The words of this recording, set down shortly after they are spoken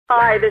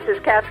Hi, this is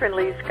Catherine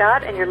Lee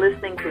Scott, and you're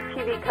listening to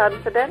TV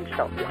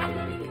Confidential.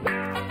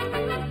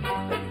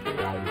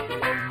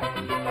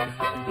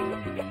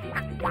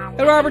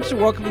 Hey, Roberts,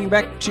 welcoming you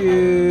back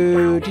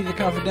to TV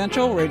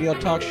Confidential, radio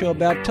talk show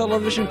about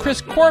television. Chris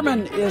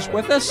Corman is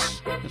with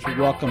us as we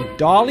welcome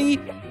Dolly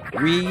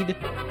Reed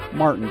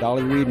Martin.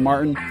 Dolly Reed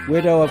Martin,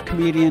 widow of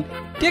comedian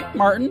Dick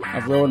Martin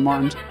of Rowan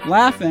Martin's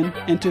Laugh-In,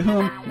 and to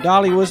whom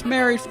Dolly was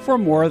married for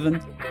more than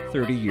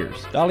 30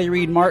 years. Dolly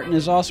Reed Martin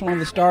is also one of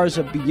the stars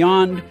of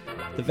Beyond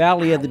the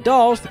Valley of the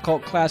Dolls, the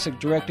cult classic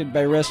directed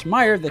by Russ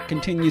Meyer that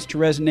continues to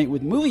resonate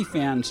with movie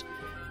fans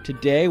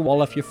today.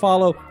 Well, if you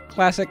follow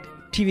classic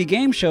TV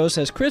game shows,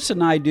 as Chris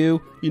and I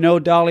do, you know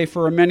Dolly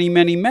for her many,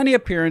 many, many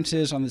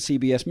appearances on the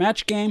CBS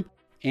Match Game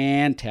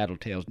and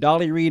Tattletales.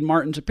 Dolly Reed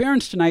Martin's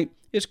appearance tonight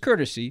is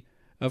courtesy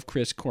of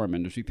Chris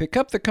Corman. As we pick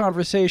up the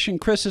conversation,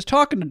 Chris is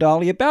talking to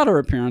Dolly about her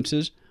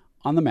appearances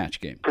on the Match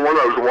Game. The one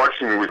I was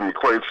watching with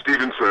McLean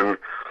Stevenson,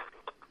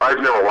 I've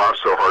never laughed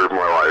so hard in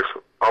my life.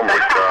 Oh my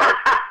God.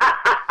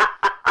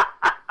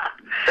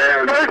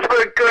 And those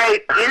were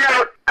great. You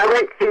know, I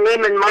went to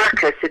Neiman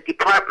Marcus, a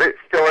department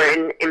store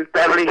in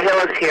Beverly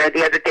Hills here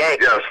the other day.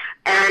 Yes.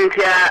 And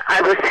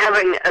I was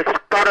having a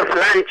spot of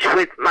lunch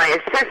with my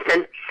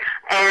assistant,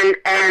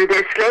 and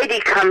this lady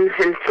comes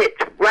and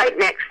sits right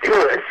next to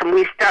us, and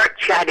we start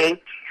chatting,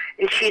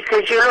 and she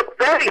says, "You look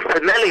very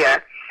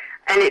familiar."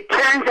 And it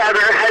turns out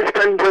her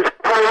husband was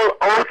Paul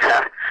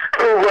Alta,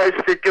 who was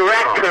the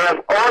director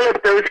of all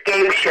of those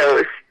game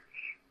shows.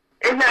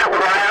 Isn't that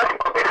wild?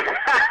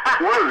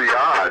 What are the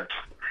odds?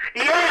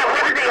 Yeah,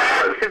 what are the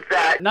odds of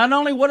that? Not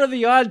only what are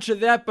the odds of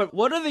that, but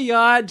what are the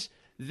odds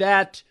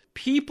that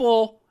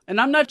people,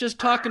 and I'm not just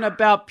talking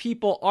about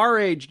people our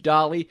age,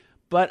 Dolly,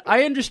 but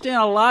I understand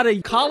a lot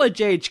of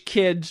college-age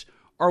kids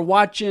are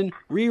watching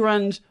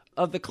reruns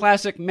of the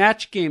classic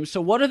Match Game.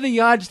 So what are the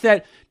odds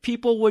that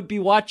people would be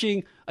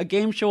watching a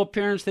game show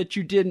appearance that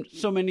you did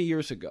so many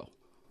years ago?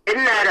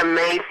 Isn't that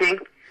amazing?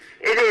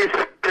 It is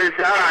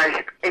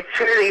bizarre. It's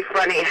really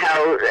funny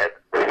how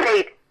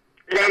fate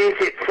lends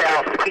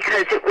itself,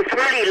 because it was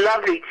really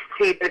lovely to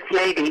see this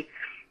lady.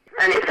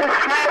 And it's a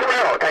small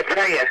world, I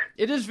tell you.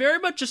 It is very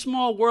much a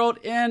small world,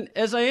 and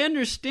as I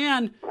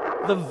understand,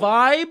 the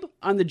vibe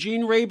on the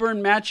Gene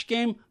Rayburn Match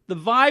Game, the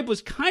vibe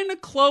was kind of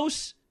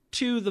close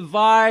to the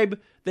vibe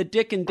that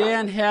Dick and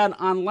Dan had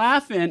on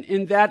Laugh-In,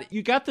 in that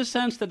you got the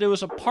sense that there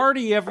was a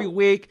party every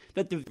week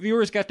that the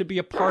viewers got to be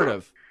a part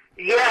of.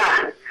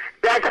 Yeah,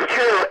 that's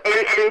true.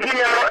 And you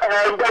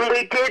know, when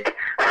we did,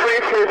 for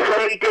instance,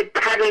 when we did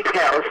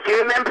Tattletales, do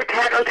you remember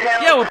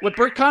Tattletales? Yeah, with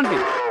Bert Convy.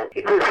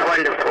 It was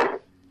wonderful.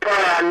 Boy,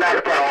 I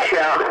love that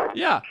show.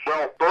 Yeah.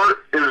 Well, Bert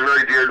is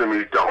very dear to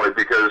me, Dolly,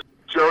 because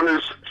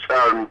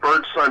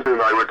Bert's son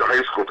and I went to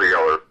high school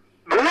together.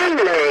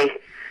 Really?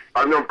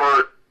 I've known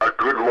Bert a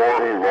good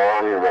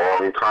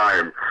long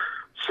time.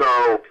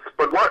 So,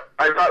 but what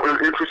I thought was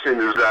interesting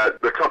is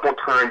that the couple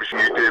times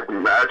you did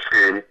Match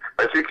Game,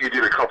 I think you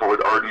did a couple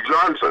with Artie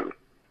Johnson.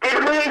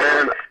 Did we?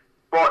 And,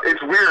 well,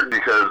 it's weird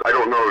because I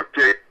don't know if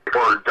Dick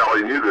or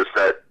Dolly knew this,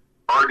 that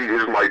Artie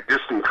is my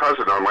distant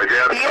cousin on my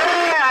dad's side.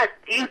 Yeah,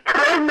 you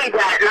told me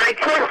that, and I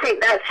just think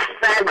that's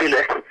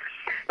fabulous.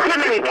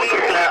 Him and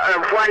Gisela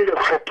are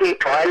wonderful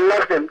people. I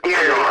love them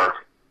dearly. They are.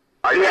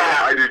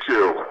 I do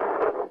too.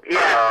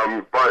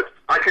 Yeah. But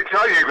I can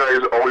tell you guys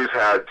always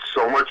had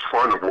so much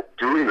fun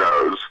doing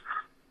those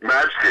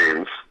Match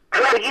Games.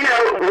 Well, you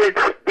know, with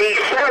these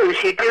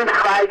shows, you do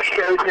 5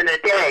 shows in a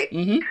day.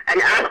 Mm-hmm.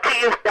 And after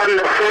you've done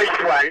the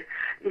first one,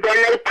 then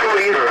they pour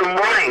you some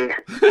wine.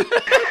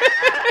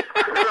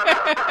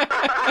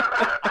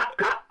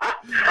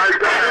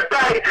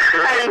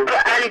 And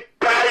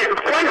by the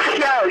first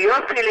show,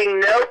 you're feeling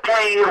no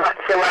pain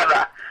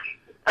whatsoever.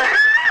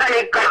 And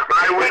it got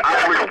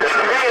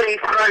really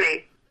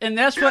funny. And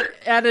that's what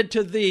added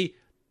to the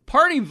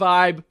party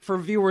vibe for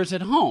viewers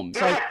at home.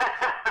 So,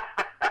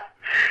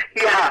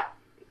 yeah.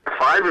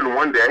 5 in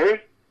one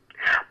day?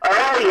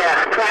 Oh,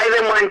 yeah, 5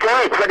 in one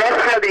day. But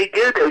that's how they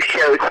do those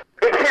shows.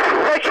 It's just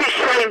such a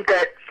shame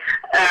that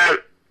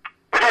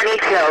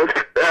Tattletales,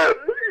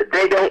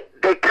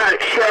 they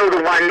can't show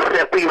the ones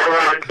that we were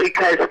on,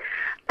 because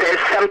there's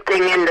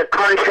something in the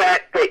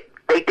contract that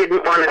they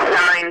didn't want to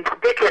sign.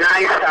 Dick and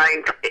I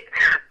signed,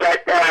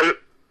 but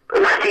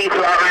Steve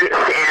Lawrence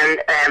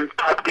and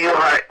Bob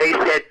Newhart, they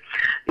said,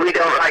 "We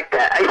don't like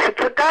that." I said,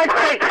 "For God's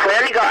sake, we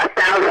only got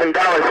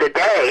 $1,000 a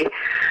day,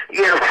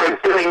 you know, for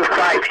doing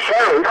 5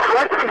 shows.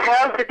 What the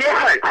hell's the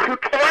difference? Who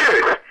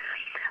cares?"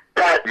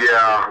 But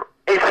yeah,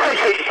 it's such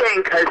a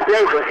shame, because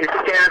they were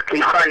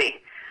hysterically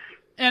funny.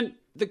 And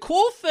the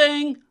cool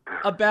thing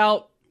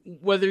about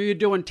whether you're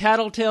doing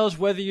Tattletales,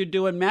 whether you're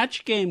doing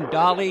Match Game,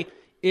 Dolly,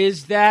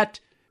 is that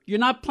you're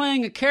not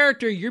playing a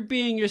character, you're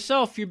being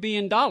yourself, you're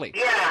being Dolly.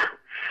 Yeah.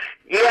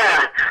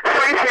 Yeah.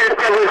 For instance,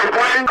 there was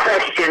one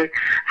question,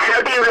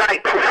 how do you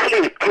like to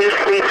sleep? Do you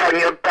sleep on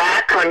your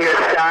back, on your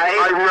side?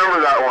 I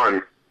remember that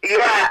one.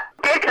 Yeah.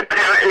 Dick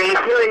apparently, he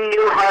and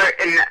Newhart,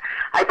 and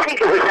I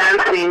think it was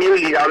Anthony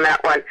Newley on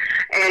that one,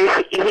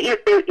 and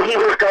he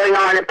was going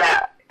on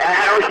about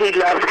how he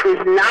loved his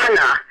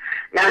Nana.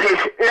 Now, his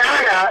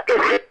Nana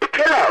is his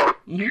pillow.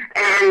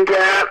 And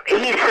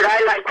he said,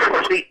 I like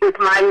to sleep with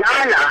my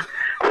Nana.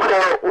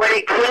 So when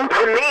it came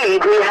to me,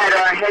 we had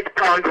our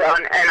headphones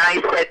on, and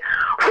I said,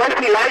 what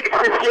he likes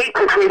to sleep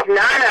with his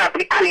Nana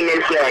between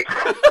his legs.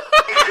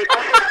 We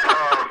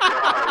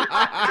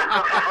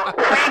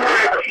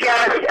were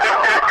just,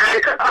 and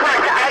of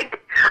course,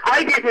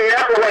 I didn't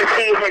know what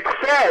he had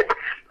said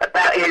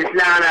about his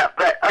Nana,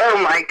 but oh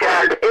my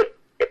God,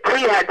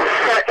 we had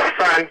such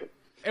fun.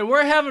 And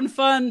we're having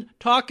fun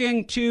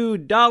talking to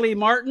Dolly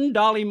Martin.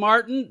 Dolly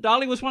Martin.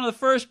 Dolly was one of the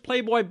first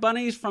Playboy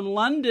bunnies from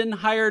London,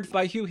 hired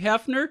by Hugh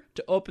Hefner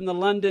to open the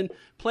London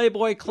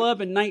Playboy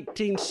Club in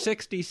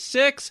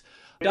 1966.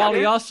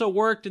 Dolly also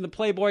worked in the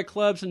Playboy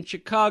clubs in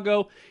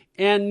Chicago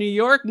and New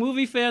York.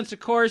 Movie fans, of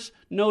course,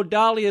 know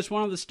Dolly as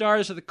one of the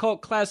stars of the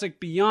cult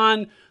classic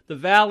Beyond the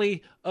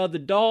Valley of the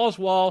Dolls,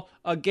 while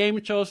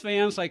game show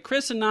fans like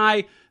Chris and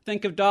I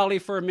think of Dolly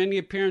for many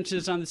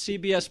appearances on the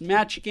CBS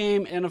Match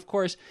Game and, of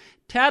course,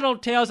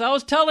 Tattletales. I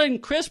was telling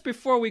Chris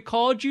before we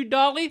called you,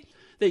 Dolly,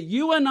 that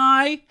you and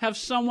I have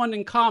someone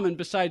in common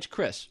besides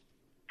Chris.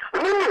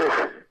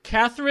 Ooh.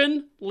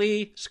 Catherine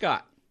Lee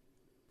Scott.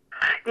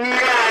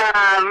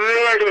 Yeah,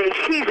 really.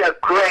 She's a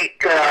great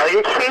girl,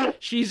 isn't she?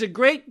 She's a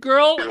great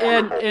girl,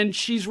 and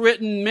she's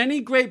written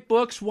many great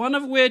books, one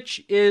of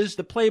which is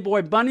the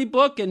Playboy Bunny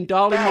book, and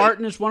Dolly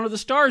Martin is one of the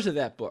stars of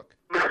that book.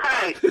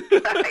 Right.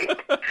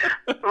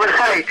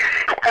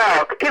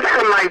 Oh, give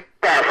her my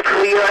best,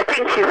 will you? I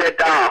think she's a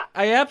doll.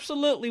 I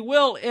absolutely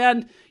will.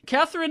 And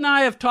Catherine and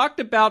I have talked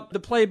about the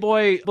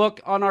Playboy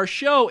book on our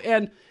show,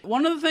 and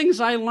one of the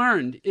things I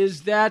learned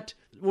is that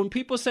when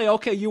people say,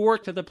 okay, you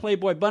worked at the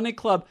Playboy Bunny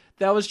Club,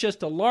 that was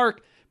just a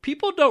lark,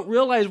 people don't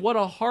realize what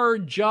a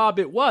hard job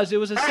it was. It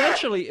was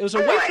essentially, it was a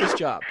waitress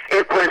job.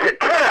 It was a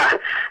killer,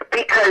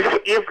 because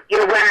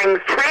you're wearing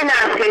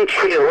 3.5-inch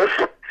heels,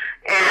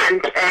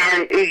 and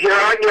you're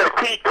on your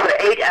feet for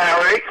 8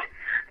 hours,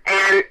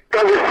 and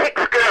there were 6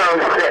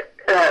 girls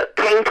that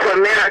came to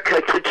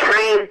America to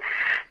train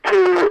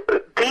to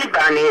be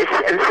bunnies,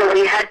 and so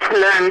we had to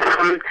learn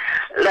from,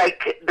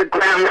 like, the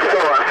ground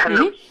floor, from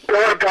the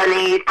door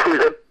bunny to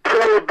the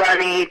pool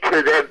bunny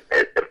to the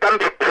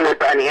bumper pool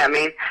bunny,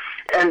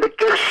 and the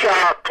gift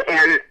shop,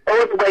 and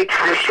all the way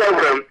to the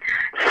showroom.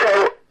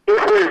 So it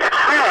was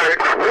hard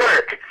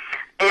work.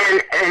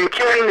 And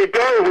during the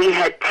day, we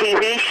had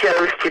TV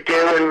shows to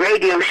do and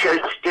radio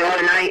shows to do,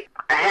 and I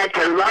had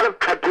a lot of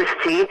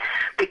publicity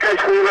because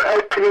we were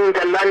opening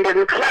the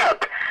London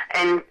Club,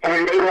 and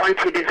they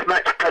wanted as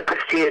much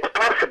publicity as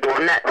possible,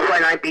 and that's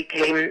when I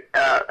became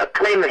a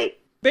playmate.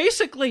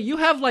 Basically, you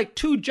have like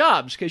 2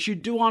 jobs, because you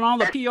do on all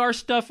the PR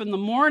stuff in the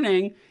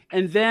morning,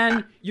 and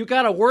then you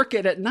got to work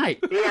it at night.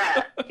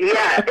 Yeah,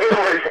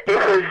 it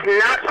was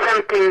not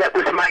something that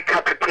was my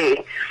cup of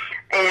tea,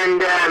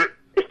 and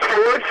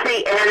towards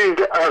the end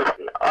of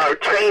our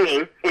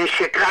training in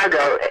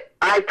Chicago,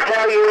 I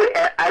tell you,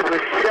 I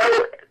was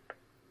ill.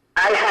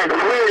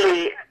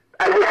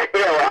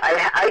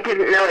 I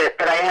didn't know it,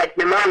 but I had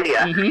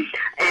pneumonia.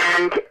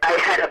 And I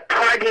had a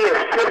party of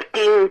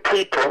 15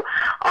 people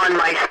on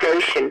my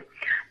station,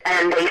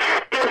 and they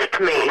stiffed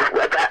me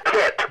with that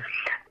tip.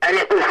 And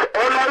it was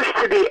almost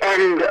to the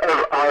end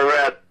of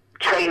our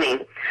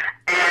training,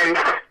 and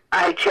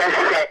I just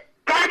said,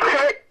 that's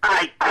it,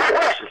 I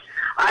quit.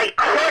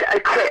 I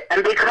quit.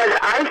 And because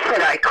I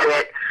said I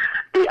quit,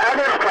 the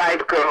other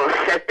 5 girls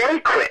said they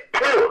quit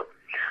too.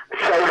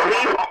 So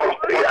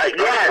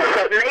so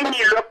it made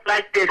me look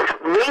like this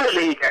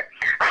ringleader.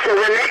 So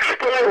the next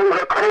day we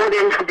were called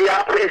into the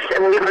office,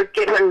 and we were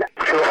given,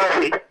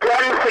 we've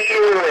done for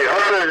you, and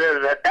all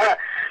of that.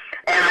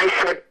 And I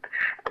said,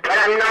 but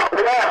I'm not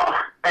well.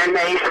 And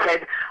they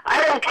said,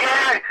 I don't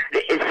care.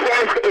 It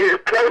says in the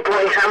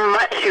Playboy how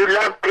much you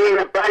love being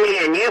a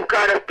bunny, and you've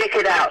got to pick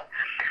it out.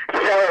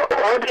 So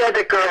all the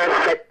other girls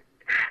said,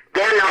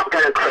 they're not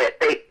going to quit.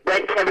 They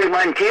went to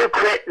everyone, do you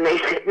quit? And they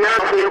said, no,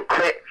 we'll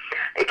quit.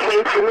 It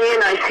came to me,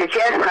 and I said,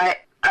 yes,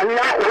 I'm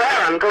not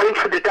well. I'm going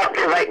to the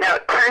doctor right now.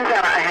 It turns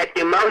out I had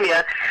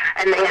pneumonia,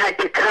 and they had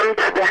to come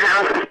to the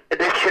house,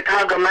 the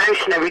Chicago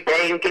mansion every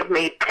day and give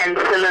me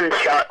penicillin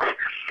shots.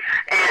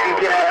 And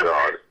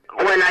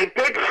when I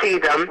did see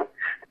them,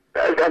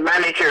 the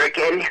manager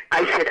again,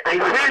 I said, I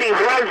really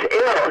was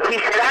ill. He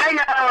said, I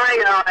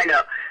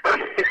know.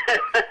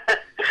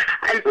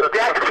 And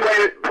that's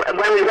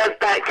when we went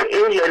back to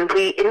England,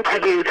 we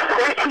interviewed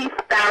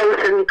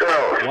 30,000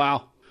 girls.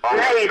 Wow.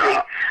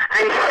 Amazing.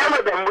 And some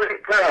of them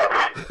weren't girls.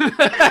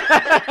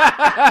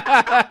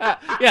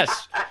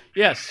 Yes.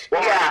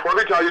 Well, let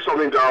me tell you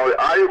something, Dolly.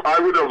 I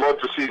would have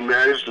loved to see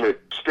management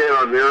stand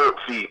on their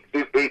feet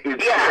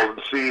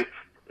and see.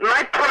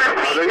 My poor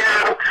feet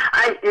now.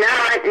 I'm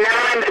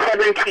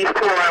 74.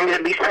 I'm going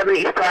to be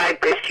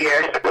 75 this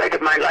year. That's where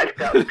did my life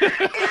go? and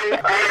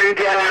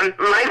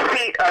my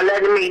feet are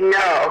letting me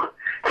know.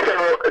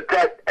 So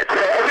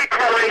every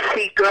time I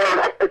see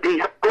girls,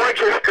 these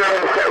gorgeous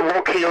girls that are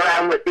walking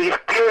around with these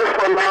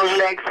beautiful long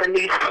legs and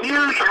these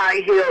huge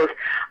high heels,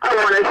 I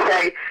want to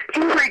say,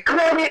 you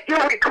regret it.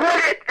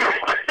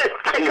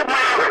 Take them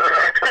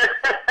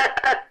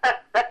off.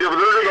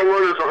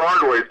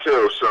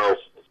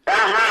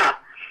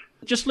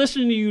 just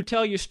listening to you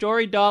tell your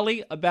story,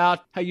 Dolly,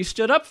 about how you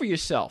stood up for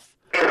yourself.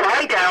 If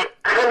I don't,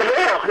 who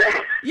will?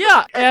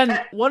 Yeah,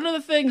 and one of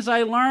the things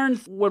I learned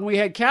when we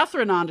had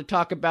Catherine on to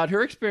talk about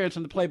her experience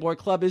in the Playboy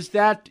Club is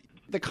that,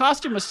 the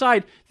costume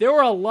aside, there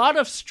were a lot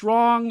of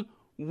strong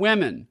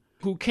women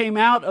who came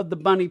out of the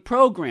Bunny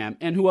program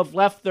and who have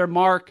left their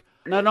mark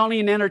not only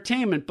in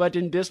entertainment, but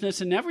in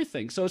business and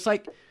everything. So it's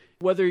like,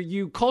 whether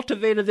you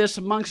cultivated this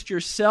amongst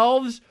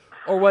yourselves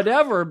or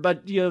whatever,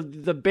 but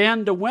the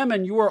band of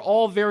women, you were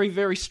all very,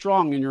 very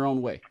strong in your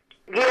own way.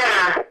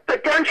 Yeah,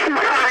 but don't you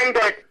find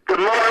that the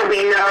more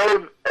we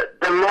know,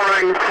 the more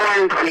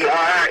informed we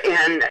are,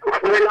 and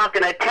we're not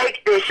going to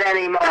take this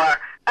anymore.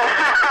 When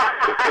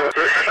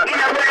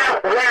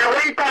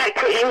I went back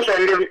to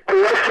England and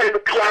worked in the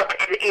club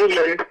in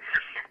England,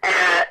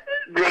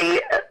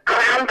 the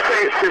Crown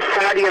Prince of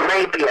Saudi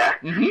Arabia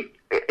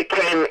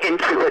came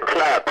into the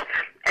club,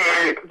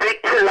 and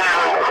Victor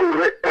Lau,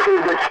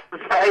 who was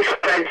vice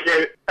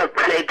president of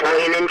Playboy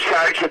and in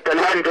charge of the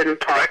London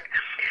part,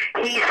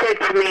 he said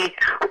to me,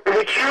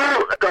 would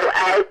you go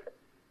out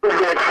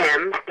with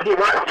him? He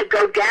wants to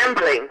go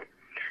gambling.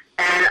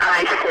 And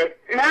I said,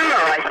 no.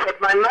 I said,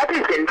 my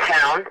mother's in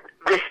town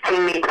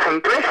visiting me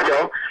from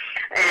Bristol.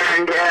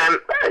 And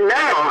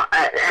no.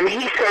 And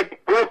he said,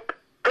 well,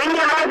 bring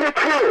your mother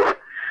too.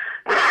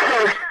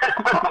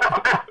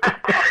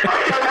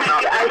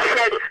 I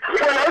said,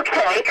 well,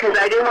 okay, because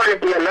I didn't want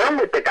to be alone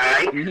with the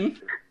guy.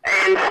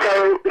 And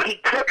so he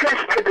took us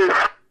to this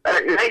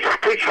nice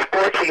big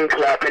sporting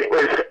club, and it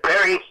was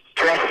very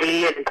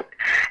dressy,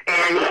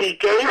 and he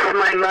gave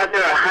my mother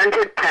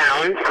 $100,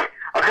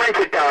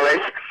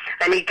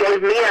 and he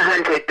gave me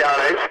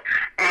 $100,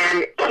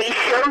 and he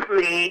showed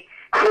me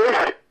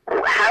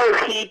how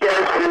he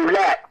does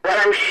roulette. Well,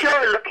 I'm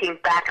sure looking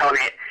back on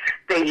it,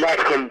 they let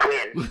him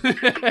win.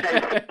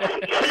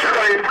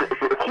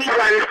 He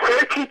won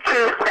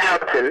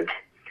 32,000,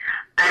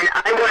 and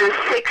I won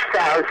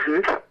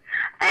 6,000,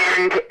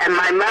 and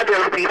my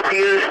mother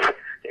refused.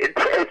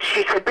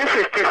 She said, this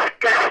is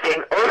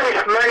disgusting. All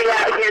this money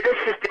out here,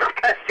 this is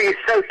disgusting.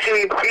 So she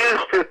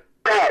refused to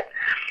bet.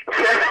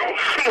 So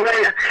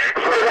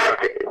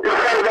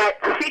that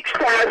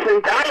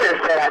 $6,000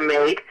 that I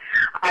made,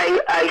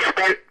 I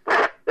spent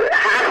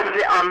half of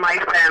it on my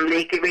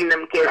family, giving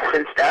them gifts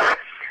and stuff.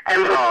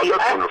 And with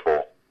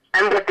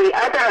the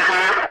other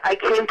half, I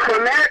came to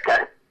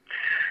America.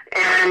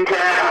 And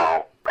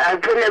I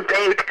wouldn't have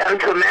been able to come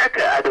to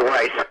America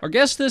otherwise. Our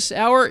guest this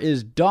hour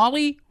is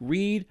Dolly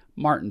Reed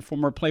Martin,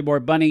 former Playboy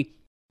Bunny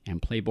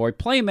and Playboy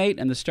Playmate,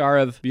 and the star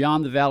of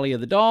Beyond the Valley of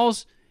the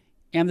Dolls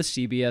and the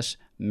CBS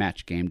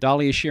Match Game.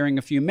 Dolly is sharing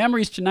a few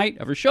memories tonight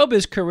of her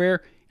showbiz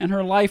career and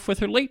her life with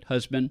her late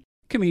husband,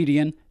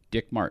 comedian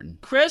Dick Martin.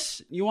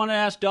 Chris, you want to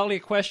ask Dolly a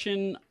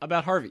question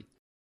about Harvey?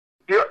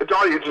 Yeah,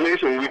 Dolly, it's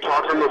amazing. We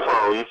talked on the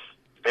phone,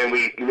 and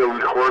we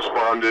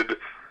corresponded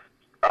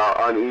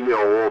on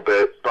email a little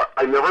bit, but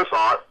I never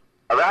thought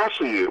of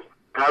asking you,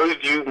 how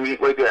did you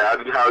meet my dad,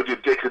 and how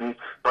did Dick and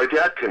my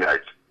dad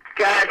connect?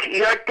 God,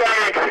 your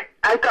dad,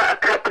 I've got a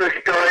couple of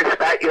stories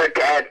about your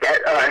dad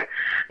that are,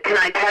 can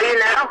I tell you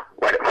now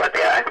what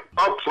they are?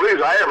 Oh,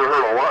 please, I haven't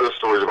heard a lot of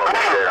stories about my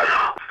dad.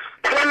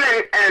 Tim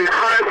and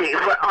Harvey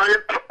were on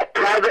a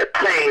private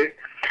plane,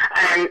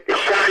 and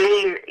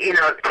Charlene,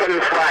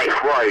 Tim's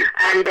wife. Right.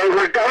 And they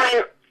were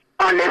going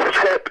on this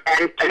trip,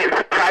 and it's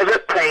a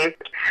private plane.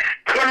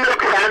 Tim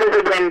looks out of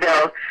the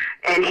window,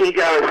 and he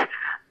goes,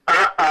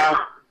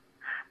 uh-oh.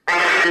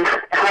 And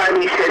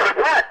Harvey says,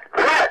 what?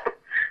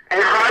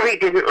 And Harvey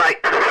didn't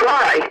like to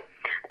fly.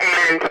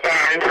 And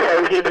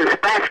so he was a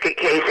basket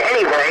case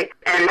anyway.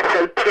 And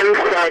so Tim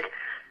said,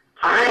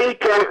 I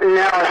don't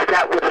know if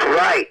that was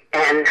right.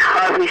 And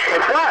Harvey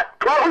said, what?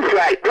 What was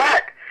right?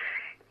 What?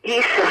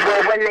 He said,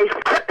 well, when they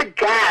put the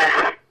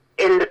gas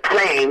in the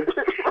plane,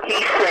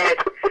 he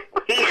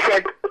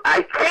said,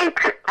 I think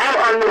out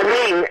on the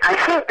wing, I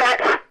think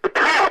that's the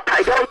top.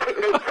 I don't think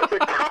they put the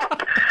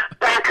top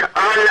back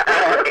on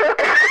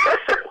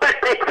when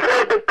they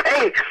filled the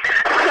plane.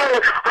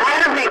 So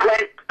Harvey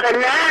went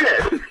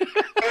bananas.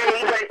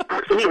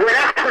 And he went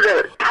up to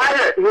the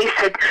pilot and he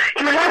said,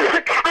 you left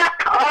the cap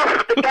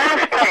off the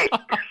gas tank.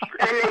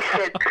 And they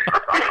said,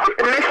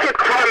 Mr.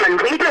 Corman,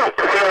 we don't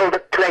fill the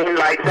plane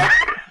like that.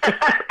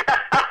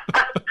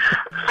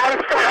 I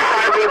thought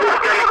Harvey was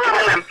going to kill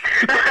him.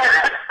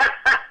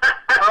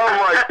 Oh,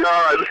 my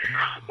God.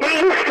 He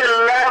used to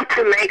love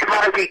to make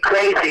Harvey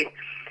crazy.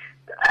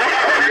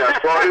 Yes,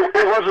 well,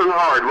 it wasn't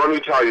hard. Let me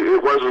tell you,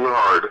 it wasn't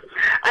hard.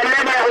 And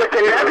then there was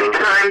another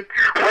time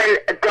when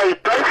they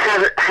both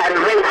had a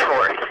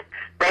racehorse.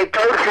 They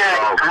both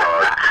had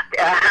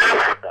a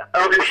half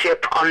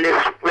ownership on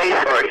this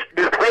racehorse.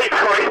 This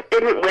racehorse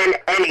didn't win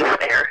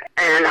anywhere.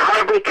 And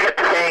Harvey kept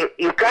saying,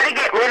 you've got to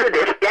get rid of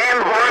this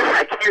damn horse.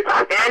 I can't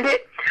stand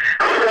it.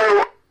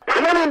 So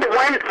Tim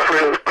went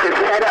through to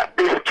set up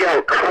this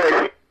joke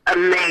was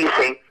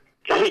amazing.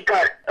 He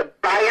got a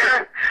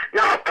buyer,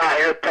 not a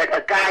buyer, but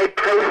a guy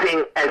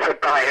posing as a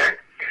buyer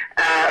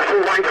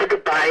who wanted to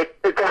buy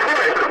the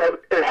horse.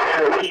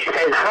 So he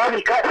says, well,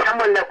 we got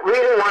someone that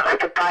really wants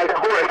to buy the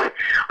horse.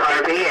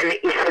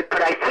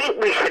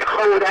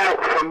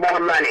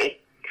 money.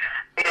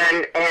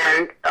 And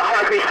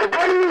Harvey said,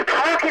 what are you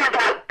talking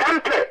about?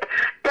 Dump it.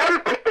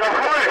 Dump it, the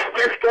horse.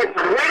 Just get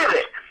rid of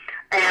it.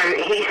 And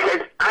he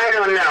says, I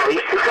don't know.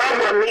 He says, I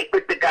will meet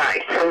with the guy.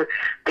 So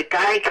the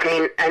guy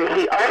came, and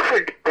he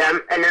offered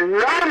them an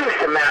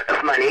enormous amount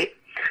of money.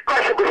 Of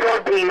course, it was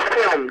all being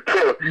filmed,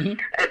 too. Mm-hmm.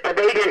 But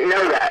they didn't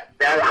know that.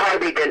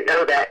 Harvey didn't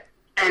know that.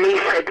 And he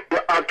said,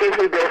 well, I'll give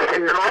you this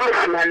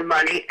enormous amount of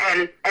money.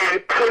 And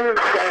Tim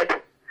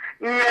said,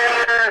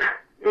 nah,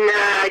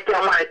 I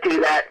don't want to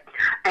do that.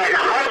 And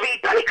Harvey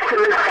takes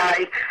him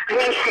aside, and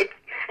he said,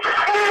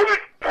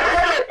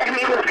 and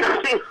he was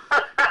going,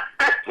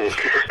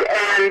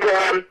 and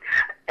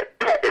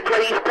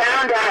when he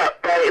found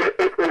out that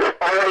it was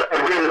all a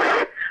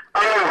ruse,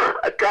 oh,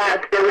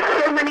 God, there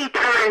were so many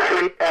times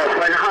when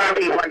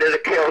Harvey wanted to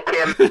kill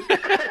Tim.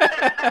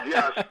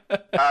 Yes,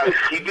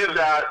 he did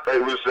that.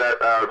 It was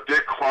that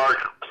Dick Clark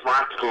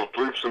Practical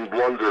Bleeps and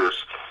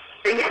Blunders.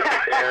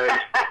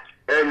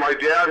 And my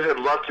dad had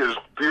let his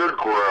beard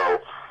grow,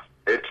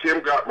 and Tim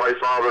got my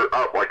father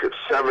up like at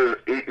 7,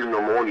 8 in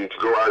the morning to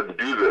go out and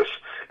do this.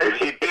 And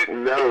he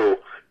didn't know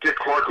Dick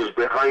Clark was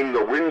behind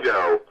the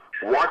window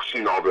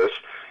watching all this.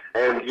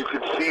 And you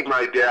could see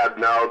my dad,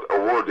 now a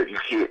word that you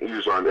can't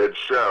use on Ed's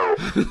show,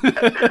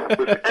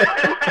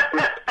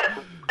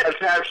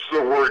 attached to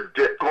the word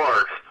Dick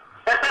Clark.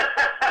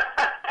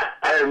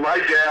 And my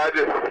dad,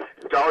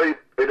 Dolly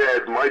and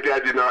Ed, my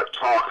dad did not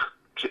talk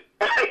to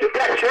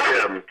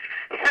him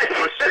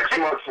for 6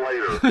 months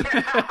later.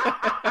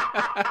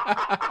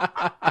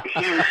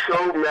 He was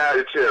so mad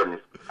at him.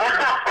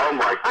 Oh,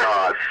 my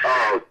God.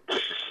 Oh.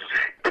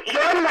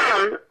 Your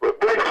mom,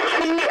 was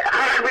she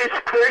Harvey's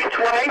first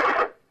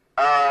wife?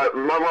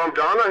 My mom,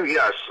 Donna?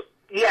 Yes.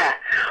 Yeah.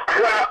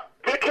 Well,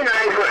 Dick and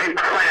I were in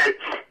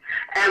France,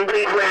 and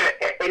we were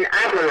in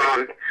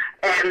Avalon,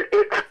 and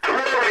it's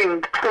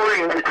pouring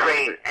with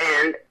rain,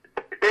 and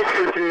this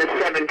was in the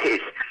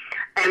 70s.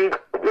 And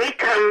we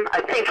come,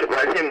 I think it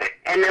was,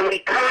 and then we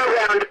come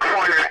around the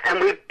corner, and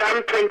we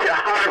bump into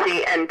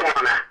Harvey and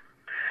Donna.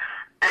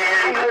 And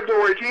I had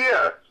no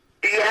idea.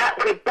 Yeah,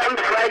 we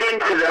bumped right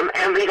into them,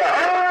 and we go,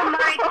 oh,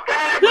 my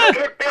God, look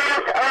at this.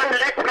 Oh,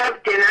 let's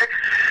have dinner.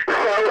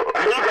 So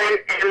we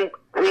went, and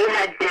we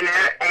had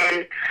dinner,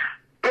 and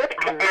Dick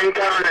and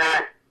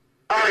Donna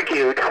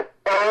argued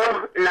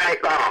all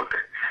night long.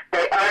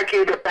 They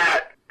argued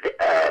about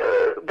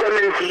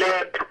women's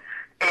lib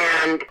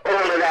and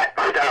all of that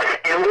stuff.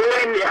 And we were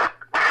in this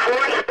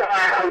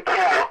 4-star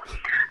hotel,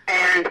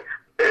 and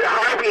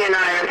Harvey and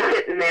I are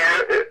sitting there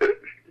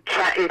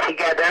chatting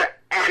together,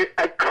 and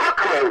a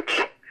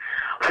cockroach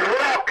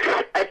walks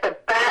at the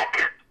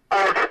back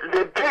of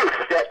the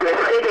booth that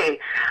we're sitting.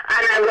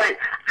 And I went,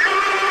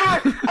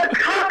 ah, a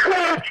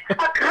cockroach, a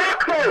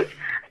cockroach.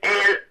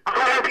 And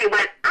Harvey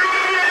went,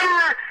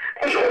 ah.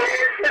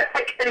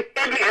 I can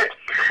hear it.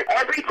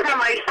 Every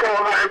time I saw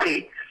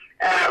Harvey,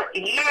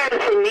 years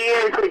and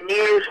years and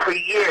years for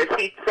years,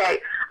 he'd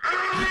say,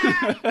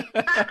 ah,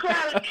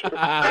 cockroach.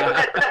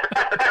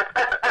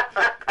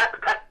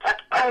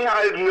 I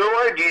had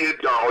no idea,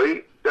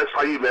 Dolly. That's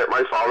how you met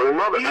my father and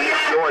mother. Yeah. I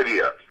had no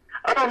idea.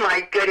 Oh,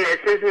 my goodness.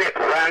 Isn't it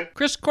fun?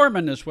 Chris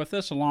Corman is with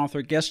us, along with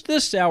our guest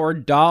this hour,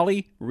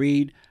 Dolly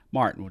Reed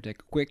Martin. We'll take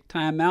a quick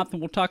time out,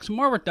 and we'll talk some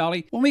more with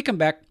Dolly when we come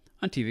back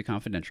on TV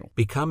Confidential.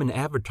 Become an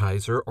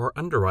advertiser or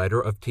underwriter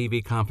of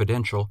TV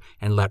Confidential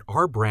and let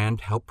our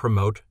brand help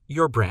promote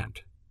your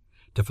brand.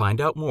 To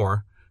find out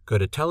more, go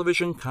to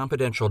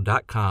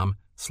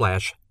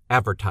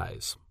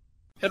televisionconfidential.com/advertise.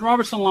 Ed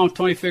Robertson along with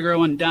Tony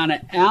Figueroa and Donna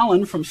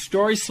Allen from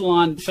Story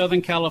Salon,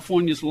 Southern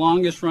California's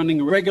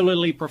longest-running,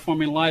 regularly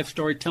performing live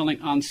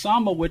storytelling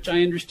ensemble, which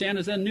I understand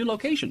is a new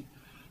location.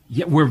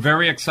 Yeah, we're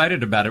very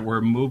excited about it.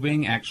 We're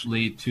moving,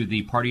 actually, to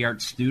the Party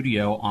Art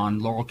Studio on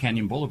Laurel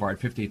Canyon Boulevard,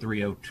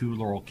 5302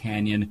 Laurel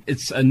Canyon.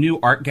 It's a new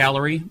art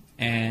gallery,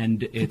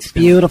 and it's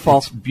beautiful.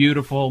 It's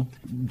beautiful.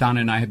 Donna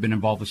and I have been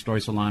involved with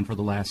Story Salon for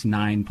the last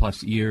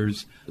 9+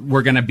 years.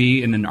 We're going to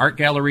be in an art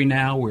gallery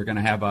now. We're going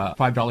to have a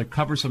 $5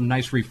 cover, some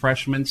nice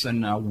refreshments,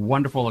 and a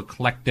wonderful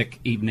eclectic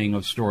evening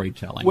of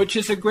storytelling. Which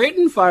is a great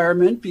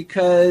environment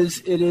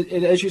because, it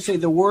as you say,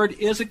 the word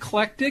is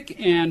eclectic,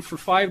 and for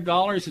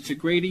 $5, it's a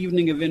great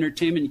evening of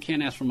entertainment. You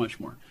can't ask for much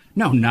more.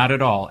 No, not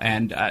at all.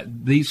 And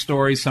these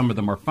stories, some of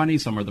them are funny,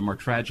 some of them are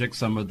tragic,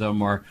 some of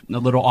them are a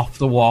little off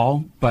the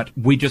wall, but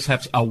we just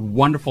have a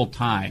wonderful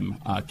time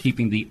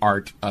keeping the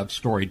art of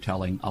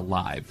storytelling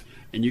alive.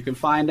 And you can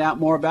find out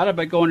more about it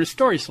by going to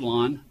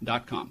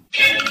StorySalon.com.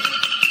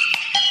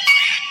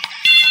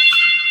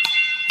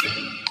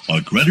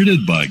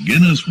 Accredited by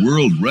Guinness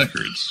World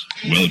Records,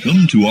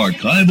 welcome to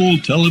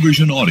Archival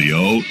Television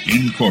Audio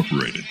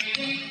Incorporated,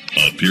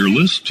 a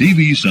peerless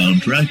TV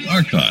soundtrack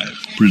archive,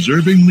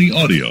 preserving the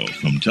audio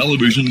from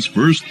television's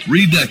first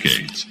 3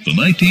 decades, the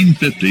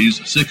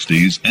 1950s,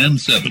 60s, and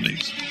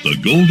 70s, the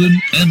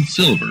golden and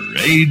silver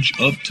age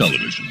of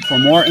television. For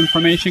more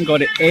information, go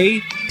to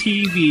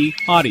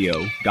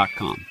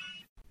atvaudio.com.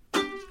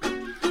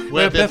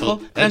 We're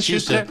Biffle and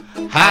Schuster.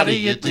 How do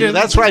you do?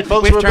 That's right,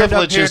 folks. We're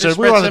Biffle and Schuster.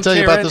 We want to tell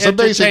you about this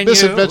amazing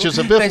misadventures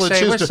of Biffle and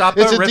Schuster.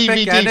 It's a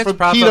DVD from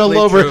Kino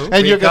Lover,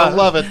 and you're going to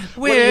love it.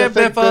 We're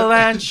Biffle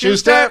and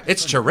Schuster.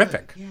 It's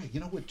terrific. Yeah, you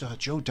know what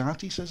Joe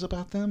Dante says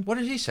about them? What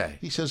did he say?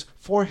 He says,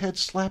 forehead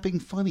slapping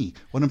funny.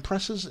 What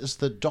impresses is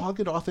the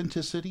dogged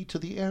authenticity to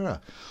the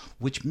era,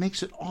 which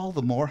makes it all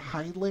the more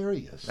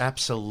hilarious.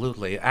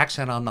 Absolutely.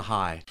 Accent on the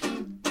high.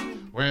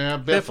 We're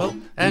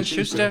Biffle and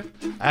Schuster,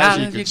 as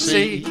you can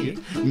see.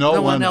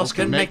 No one else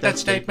can make that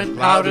statement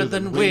louder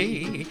than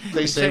we.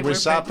 They say we're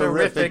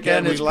soporific,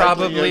 and it's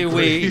probably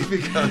we.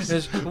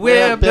 Because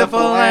we're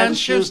Biffle and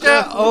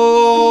Schuster.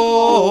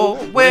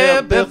 Oh,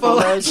 we're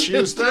Biffle and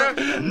Schuster.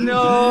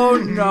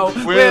 No,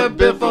 we're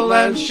Biffle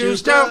and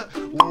Schuster.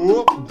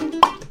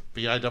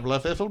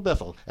 B-I-F-F-L,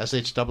 Biffle.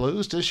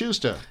 S-H-W-S to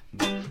Schuster.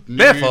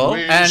 Biffle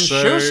and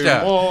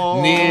Schuster.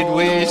 Need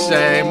we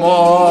say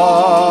more?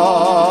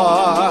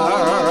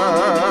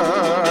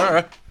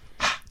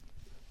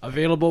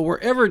 Available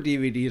wherever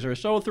DVDs are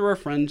sold through our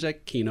friends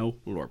at Kino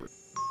Lorber.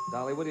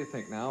 Dolly, what do you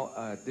think now?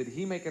 Did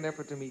he make an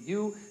effort to meet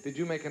you? Did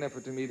you make an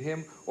effort to meet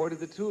him? Or did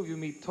the two of you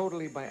meet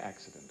totally by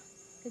accident?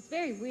 It's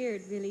very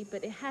weird, really,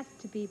 but it has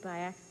to be by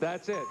accident.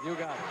 That's it. You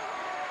got it.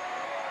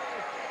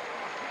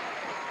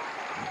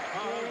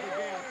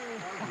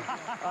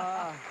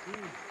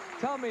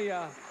 Tell me,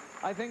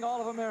 I think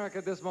all of America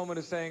at this moment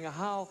is saying,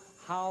 how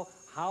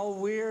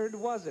weird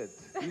was it?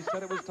 You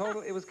said it was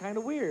it was kind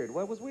of weird.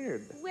 What was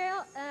weird?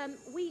 Well,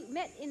 we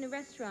met in a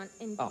restaurant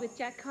with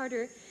Jack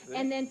Carter,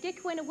 and then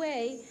Dick went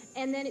away,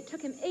 and then it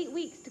took him 8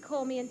 weeks to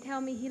call me and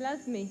tell me he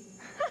loves me.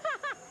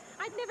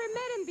 I'd never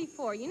met him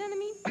before, you know what I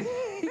mean?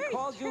 Very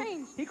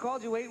strange. He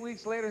called you 8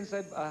 weeks later and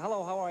said,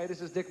 hello, how are you?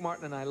 This is Dick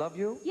Martin, and I love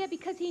you? Yeah,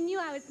 because he knew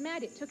I was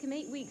mad. It took him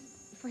 8 weeks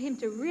for him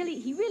to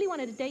he really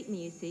wanted to date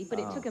me, you see, but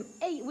it took him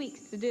 8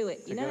 weeks to do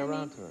it. You know what I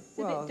mean? To it.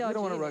 Well, you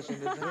don't want to rush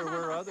into it. There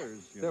were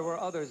others. There were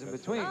others in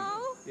between.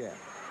 Oh? Yeah.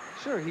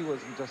 Sure, he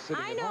wasn't just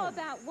sitting I at know home.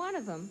 about one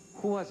of them.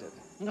 Who was it?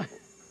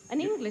 An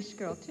English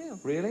girl, too.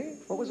 Really?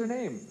 What was her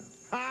name?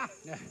 Hi,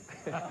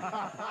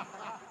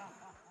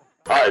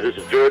 this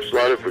is George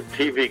Slaughter for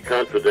TV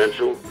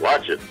Confidential.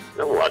 Watch it.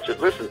 Don't watch it,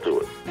 listen to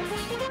it.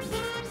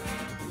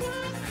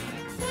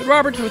 But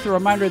Roberts with a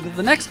reminder that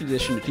the next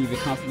edition of TV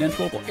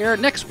Confidential will air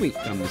next week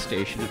on the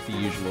station at the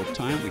usual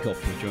time. We hope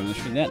you'll join us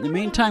for that. In the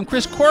meantime,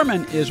 Chris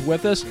Corman is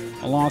with us,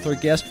 along with our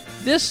guest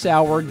this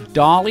hour,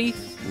 Dolly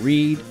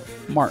Reed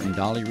Martin.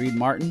 Dolly Reed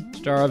Martin,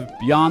 star of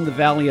Beyond the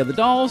Valley of the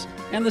Dolls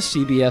and the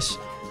CBS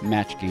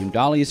Match Game.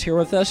 Dolly is here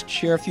with us to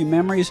share a few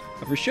memories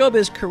of her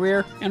showbiz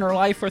career and her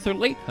life with her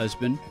late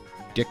husband,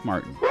 Dick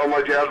Martin. Well,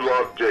 my dad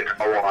loved Dick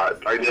a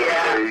lot.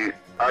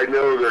 I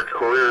know their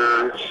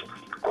careers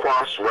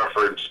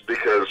cross-referenced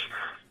because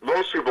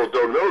most people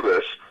don't know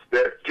this,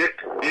 that Dick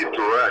did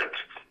direct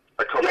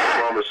a couple of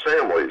Mama's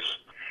Families.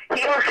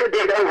 He also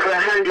did over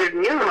 100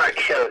 Newhart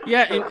shows.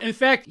 Yeah, in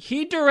fact,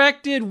 he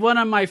directed one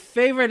of my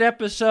favorite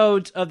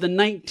episodes of the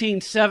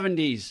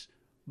 1970s,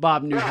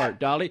 Bob Newhart,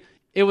 Dolly.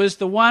 It was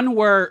the one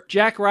where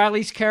Jack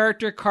Riley's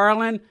character,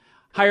 Carlin,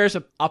 hires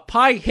a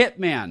pie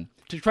hitman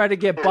to try to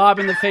get Bob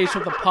in the face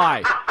with a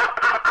pie.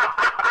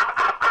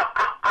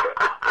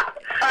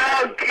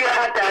 Oh,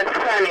 God, that's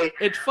funny.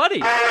 It's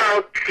funny.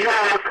 Oh,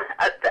 God.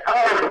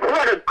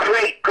 What a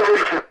great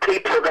group of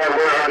people there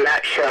were on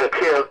that show,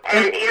 too.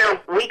 And,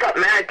 we got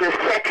married the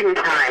second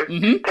time,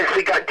 because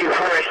we got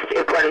divorced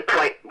at one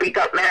point. We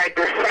got married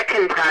the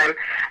second time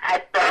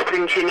at Bob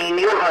and Janine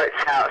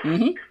Newhart's house.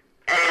 And,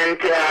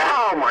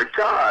 oh, my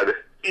God.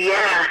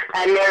 Yeah,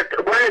 and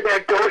one of their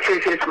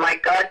daughters is my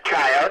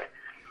godchild.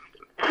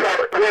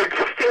 So we're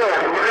still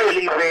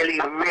really, really,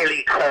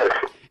 really close.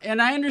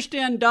 And I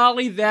understand,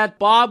 Dolly, that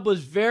Bob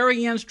was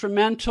very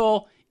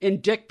instrumental in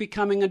Dick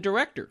becoming a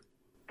director.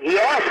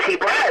 Yes, he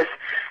was.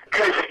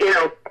 Because,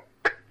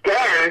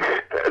 Dan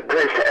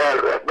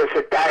was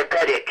a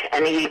diabetic,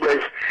 and he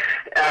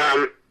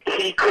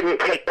couldn't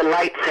take the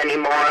lights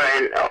anymore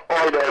and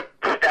all the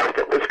stuff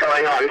that was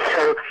going on.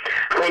 So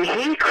when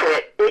he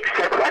quit, Dick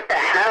said, what the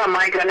hell am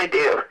I going to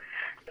do?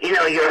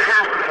 You're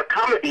half of a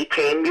comedy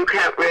team. You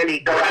can't really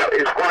go out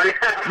as one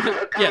half of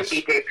a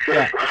comedy team.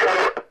 Yeah.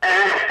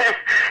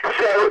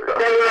 So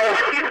there were a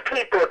few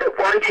people that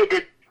wanted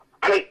to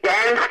take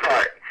Dan's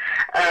part.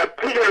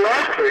 Peter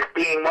Lawford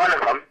being one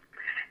of them.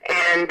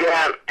 And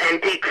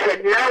Dick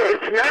said, no,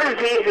 it's not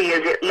as easy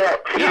as it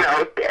looks,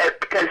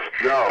 because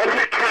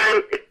every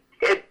time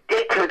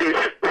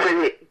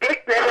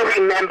Dick never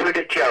remembered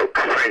a joke,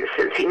 for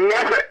instance. He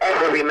never,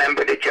 ever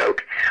remembered a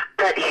joke.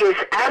 But his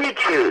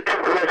attitude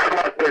was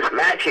what was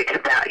magic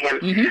about him.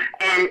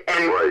 And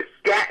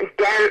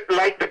Dan,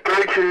 like the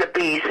birds and the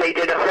bees, they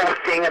did a whole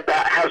thing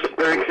about how the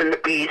birds and the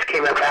bees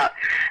came about.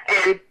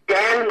 And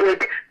Dan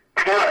would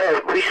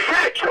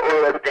research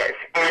all of this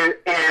and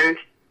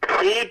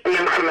feed the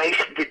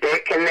information to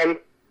Dick, and then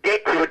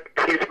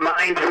his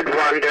mind would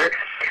wander,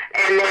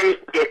 and then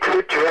Dick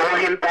would draw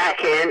him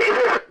back in. It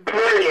was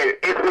brilliant.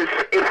 It was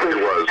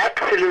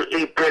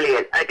absolutely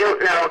brilliant. I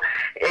don't know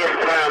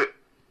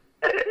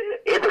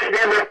it was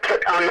never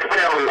put on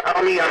film.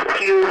 Only a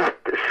few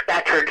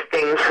scattered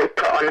things were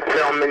put on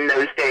film in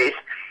those days.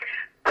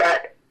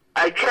 But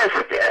I just,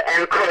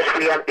 and of course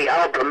we have the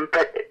album,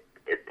 but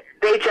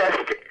they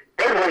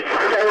were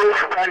so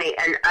funny.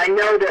 And I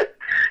know that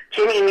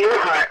Ginny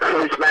Newhart,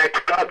 who's married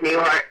to Bob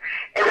Newhart,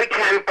 every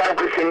time Bob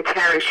was in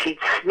town, she'd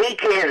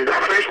sneak in the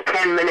first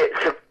 10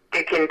 minutes of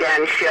Dick and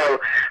Dan's show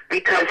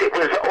because it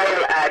was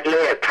all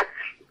ad-lib.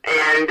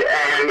 And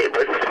it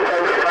was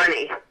so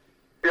funny.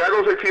 Yeah, I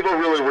don't think people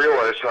really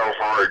realize how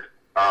hard.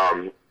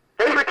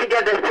 They were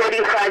together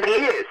 35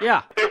 years.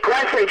 Yeah. It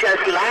wasn't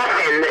just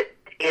laughing that,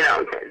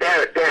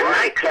 their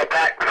nightclub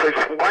act was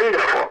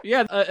wonderful.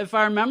 Yeah, if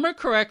I remember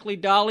correctly,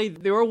 Dolly,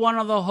 they were one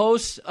of the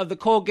hosts of the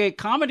Colgate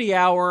Comedy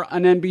Hour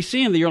on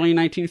NBC in the early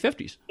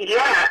 1950s.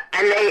 Yeah,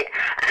 and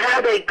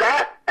how they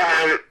got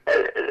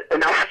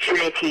an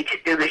opportunity to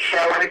do the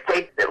show was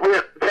they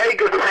were very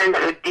good friends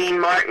with Dean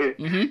Martin,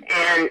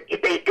 and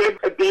they did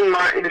a Dean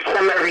Martin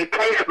summer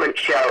replacement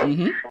show,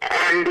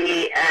 and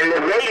the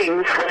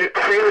ratings went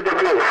through the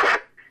roof.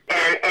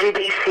 And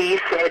NBC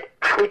said,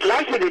 "We'd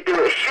like you to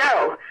do a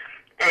show."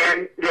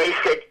 And they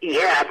said,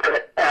 "Yeah,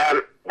 but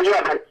we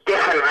have a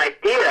different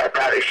idea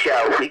about a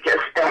show. We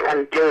just don't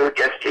want to do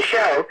just a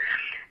show."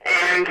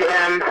 And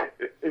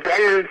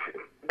then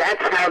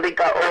that's how they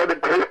got all the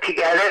group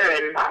together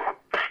and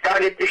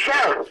started the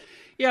show.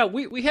 Yeah,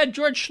 we had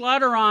George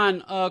Schlatter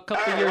on a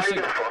couple of years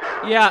ago.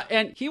 Yeah,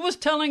 and he was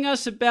telling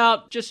us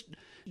about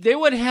they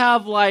would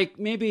have like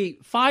maybe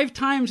 5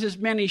 times as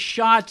many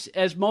shots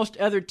as most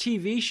other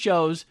TV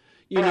shows,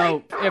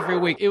 every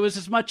week. It was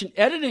as much an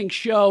editing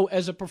show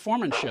as a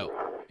performance show.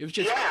 It was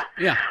just,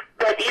 yeah.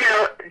 But,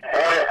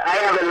 I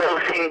have a little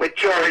thing with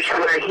George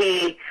where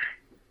he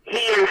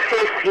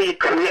insists he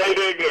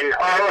created and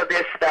all of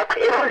this stuff.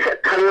 It was a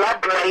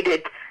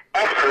collaborated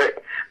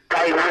effort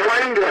by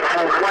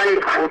wonderful,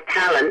 wonderful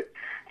talent.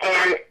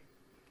 And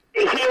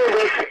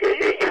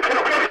for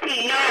 50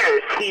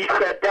 years, he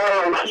said,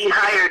 he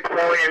hired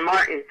Warren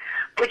Martin,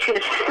 which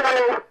is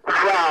so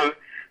wrong.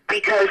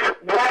 Because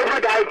why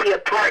would I be a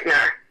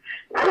partner?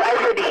 Why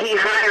would he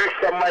hire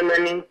someone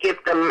and then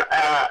give them,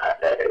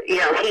 he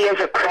has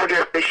a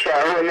quarter of the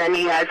show, and then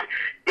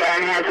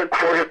Dan has a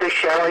quarter of the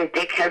show, and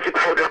Dick has a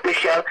quarter of the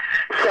show.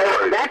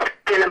 So that's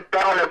been a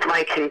bone of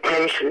my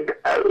contention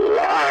a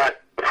lot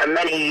for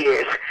many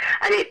years.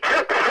 And it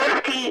took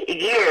 50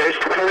 years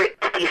for it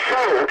to be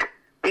sold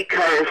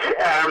because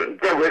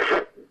there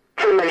was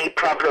too many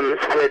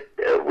problems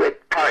with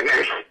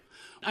partners.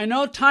 I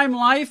know Time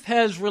Life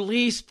has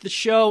released the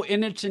show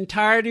in its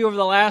entirety over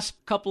the last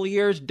couple of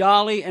years,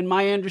 Dolly, and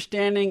my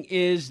understanding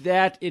is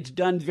that it's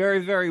done very,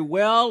 very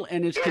well,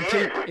 and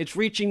it's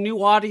reaching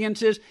new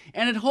audiences,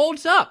 and it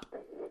holds up.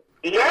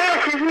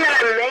 Yes, isn't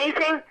that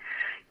amazing?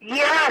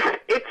 Yes,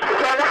 it's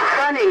so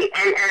funny,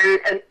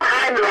 and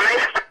Time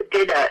Life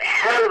did a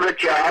hell of a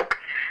job,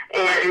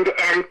 and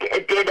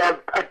did a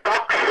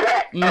box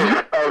set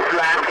of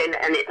laughing,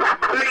 and it's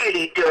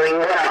really doing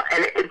well,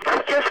 and it's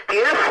just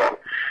beautiful.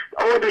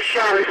 All the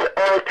shows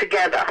all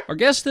together. Our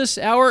guest this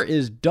hour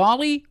is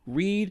Dolly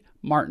Reed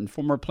Martin,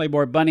 former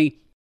Playboy Bunny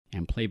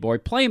and Playboy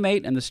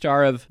Playmate, and the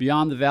star of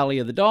Beyond the Valley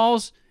of the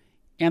Dolls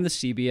and the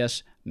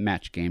CBS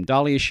Match Game.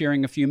 Dolly is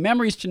sharing a few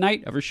memories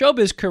tonight of her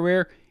showbiz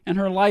career and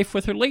her life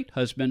with her late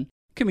husband,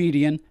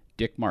 comedian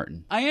Dick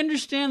Martin. I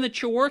understand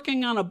that you're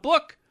working on a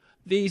book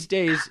these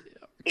days.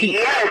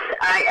 Yes,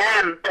 I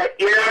am, but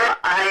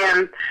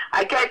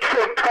I get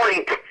to a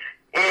point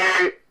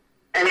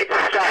and it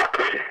stops.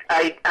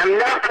 I'm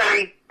not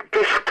very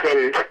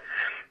disciplined.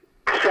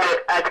 So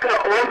I've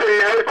got all the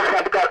notes.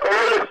 I've got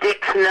all of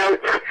Dick's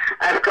notes.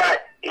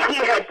 He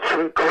had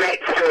some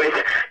great stories.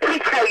 Let me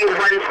tell you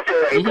one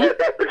story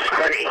that was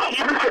funny.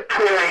 He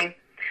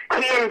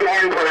and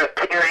Dan were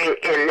appearing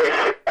in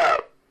this,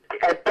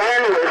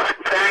 Dan was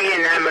very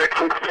enamored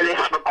with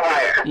Phyllis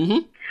McGuire.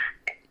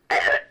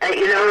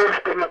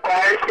 The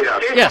McGuire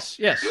sisters?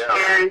 Yes.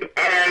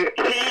 And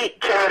he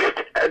just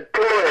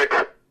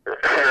adored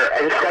her,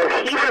 and so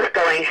he was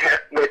going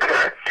with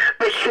her,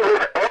 but she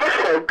was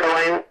also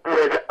going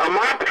with a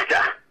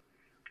mobster.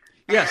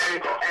 Yes.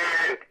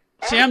 And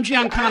Sam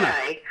Giancana.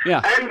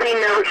 Yeah.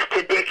 Unbeknownst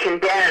to Dick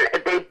and Dan,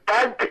 they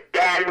bugged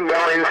Dan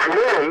Rowan's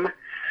room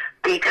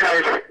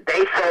because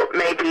they thought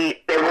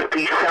maybe there would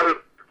be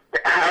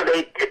how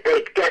they'd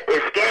get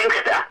this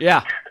gangster.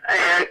 Yeah.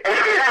 And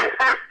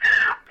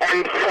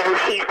so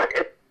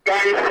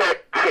Dan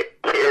said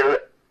to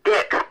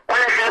Dick,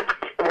 want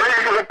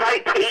to have a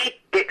bite to eat?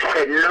 Dick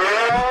said,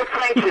 no,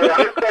 thank you.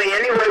 I'm not going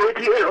anywhere with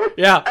you.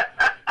 Yeah.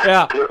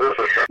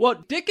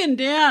 Well, Dick and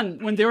Dan,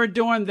 when they were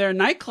doing their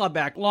nightclub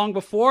act, long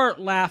before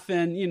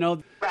Laugh-In,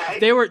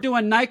 they were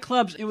doing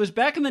nightclubs. It was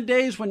back in the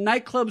days when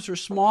nightclubs were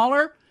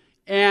smaller,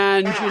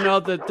 and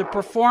the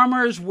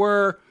performers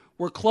were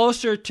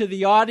closer to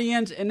the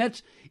audience, and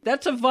that's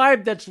a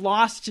vibe that's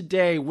lost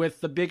today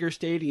with the bigger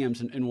stadiums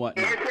and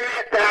whatnot. Isn't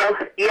it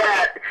though?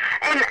 Yeah.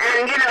 And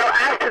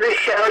after the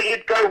show,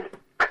 you'd go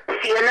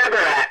see another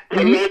act,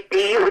 and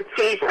you would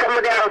see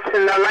someone else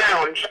in the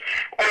lounge,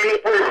 and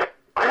it was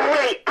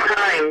great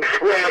times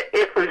where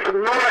it was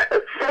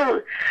more,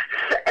 so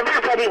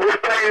everybody was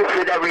friends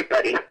with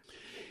everybody.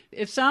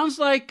 It sounds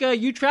like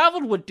you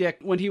traveled with Dick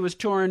when he was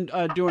touring,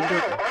 doing...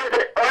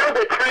 All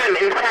the time.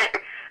 In fact,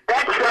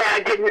 that's why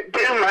I didn't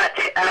do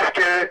much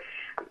after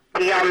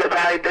Beyond the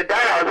Valley of the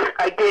Dolls.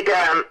 I did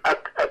a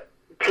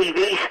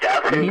TV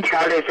stuff and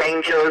Charlie's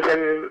Angels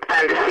and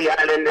Fantasy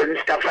Island and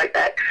stuff like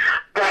that.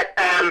 But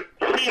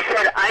he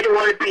said, I don't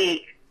want to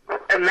be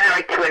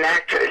married to an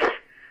actress.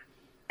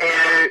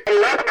 And I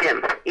loved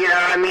him. You know,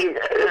 I mean,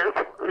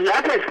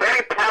 love is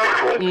very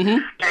powerful,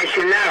 as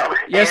you know.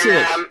 Yes, and, it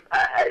is.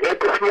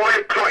 It was more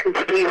important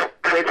to be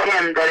with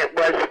him than it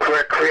was for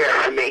a career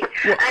for me.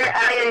 Well,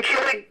 I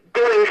enjoyed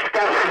doing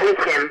stuff with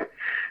him.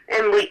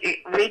 And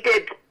we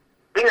did,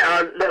 you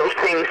know, little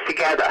things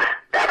together.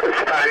 That was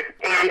fun.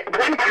 And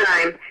one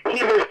time,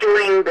 he was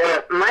doing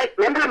the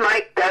remember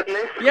Mike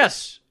Douglas?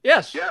 Yes.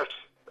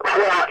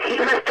 Well, he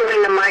was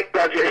doing the Mike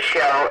Douglas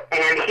show,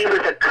 and he was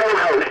a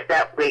co-host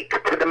that week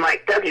for the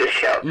Mike Douglas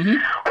show.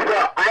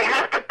 Well, I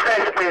have to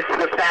preface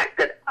the fact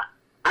that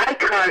I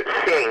can't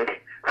sing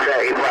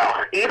very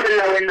well, even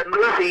though in the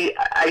movie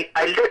I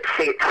lip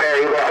sync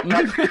very well,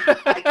 but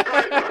I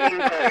can't sing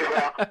very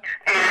well.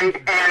 And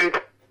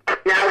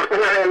now it's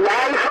a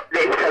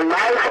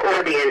live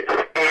audience,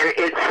 and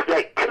it's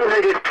like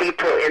 200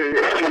 people in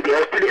the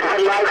studio, but it's a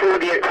live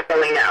audience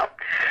going out.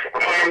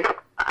 And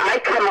I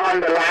come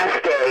on the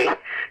last day,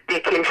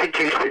 Dick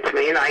introduces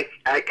me, and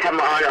I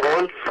come on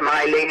all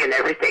smiling and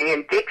everything,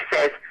 and Dick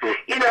says,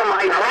 you know,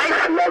 my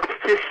wife loves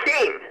to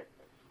sing.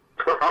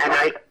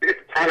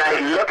 And I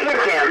look at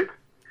him,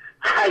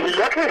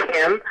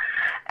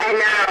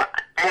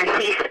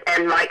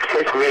 and Mike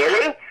says,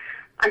 really?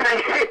 And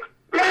I said,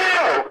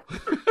 no.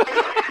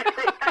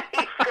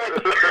 He said,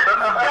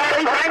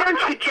 why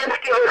don't you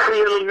just give us a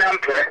little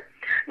number?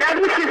 Now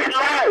this is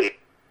live.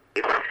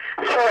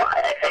 So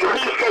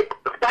he said,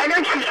 why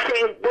don't you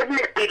sing Wouldn't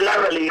It Be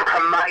Lovely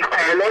from My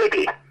Fair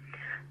Lady?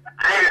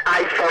 And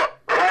I thought,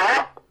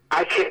 well,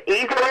 I could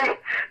either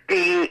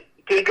be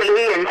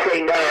giggly and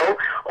say no,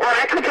 or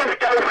I could just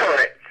go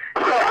for it.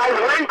 So I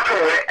went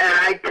for it,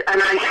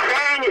 and I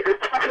sang at the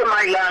top of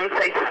my lungs.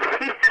 I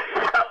sang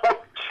so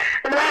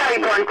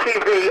live on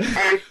TV,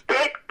 and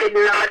Dick did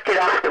not get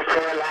off the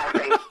floor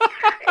laughing.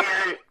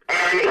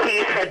 And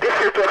he said, this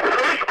is the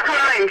first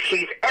time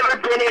she's ever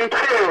been in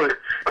tune.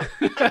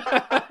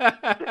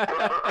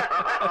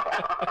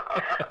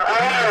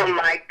 Oh,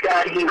 my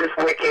God, he was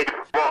wicked.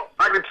 Well,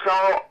 I could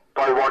tell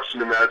by watching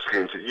the Mets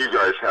games that you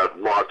guys had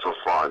lots of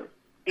fun.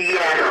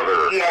 Yes,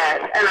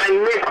 and I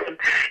miss him.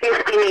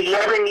 It's been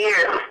 11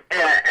 years,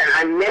 and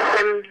I miss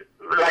him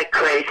like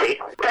crazy.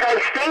 But I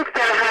think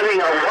they're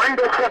having a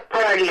wonderful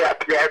party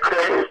up there,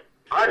 Chris.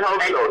 I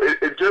hope so.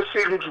 It just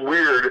seems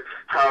weird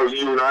how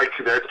you and I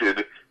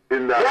connected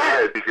in that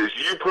head, because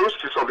you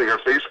posted something on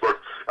Facebook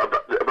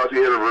about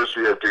the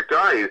anniversary of Dick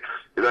dying,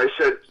 and I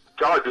said,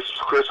 God, this is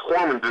Chris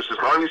Corman, this is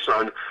Harvey's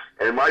son,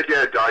 and my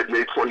dad died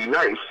May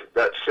 29th,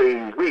 that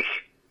same week.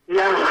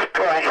 No,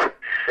 boy.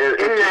 And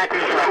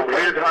it's so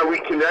weird how we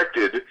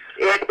connected.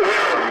 It is.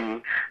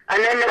 And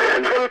then there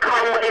was Tim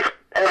Conway's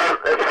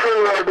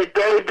funeral the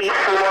day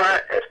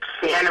before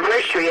the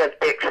anniversary of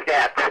Dick's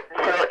death.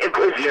 So it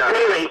was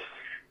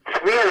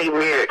really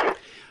weird.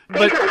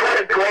 Think of what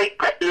a great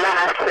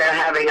laugh they're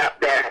having up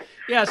there.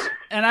 Yes,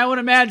 and I would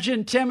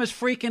imagine Tim is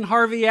freaking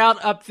Harvey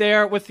out up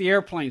there with the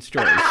airplane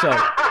story. So. You're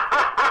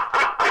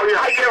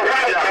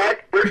right, Ed.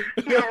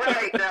 You're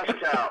right,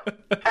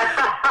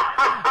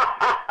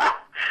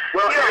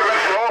 Well,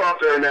 you're all up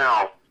there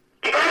now.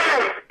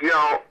 Yes. You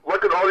know,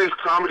 look at all these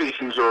comedy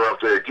scenes are up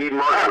there. Dean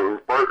Martin,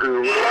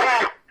 Roland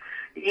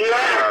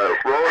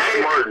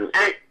Martin.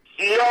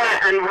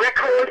 And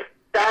Rickles,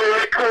 Don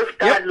Rickles,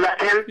 God love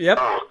him. Yep.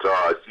 Oh,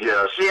 God,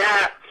 yes.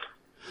 Yeah.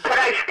 But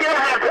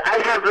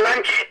I have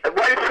lunch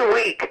once a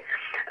week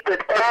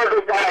with all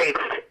the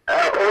wives,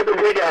 all the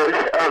widows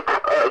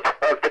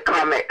of the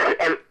comics,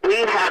 and we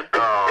have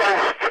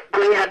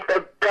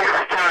the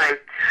best time.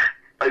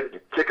 I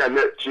think I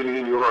met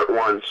Jimmy Newhart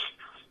once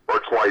or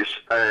twice,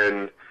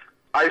 and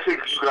I think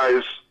you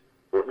guys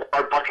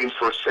are bucking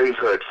for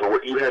sainthood for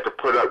what you had to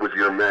put up with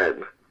your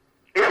men.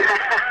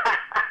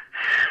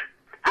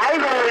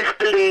 I've always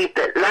believed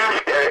that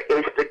laughter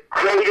is the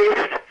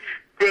greatest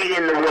thing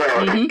in the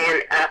world, and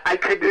I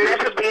could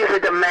never be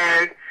with a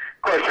man.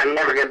 Of course, I'm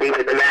never going to be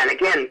with a man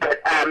again,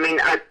 but I mean,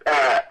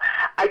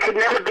 I could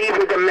never be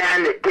with a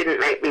man that didn't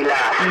make me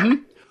laugh.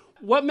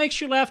 What makes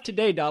you laugh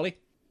today, Dolly?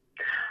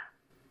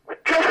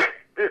 Just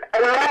a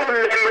lot of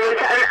memories.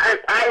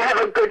 I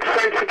have a good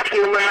sense of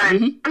humor,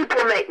 and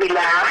people make me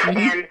laugh,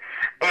 and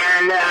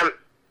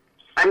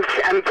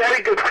I'm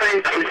very good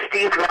friends with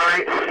Steve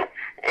Lawrence,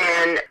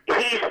 and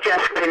he's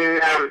just been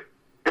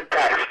the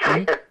best.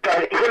 Him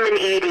and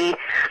Edie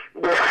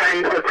were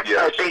friends of.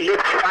 They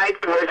lived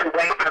 5 doors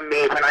away from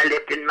me when I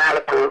lived in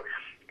Malibu,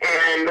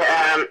 and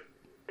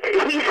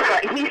he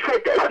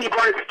said that he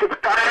wants to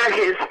fire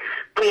his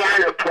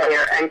piano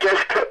player and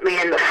just put me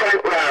in the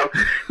front row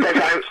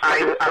because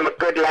I'm a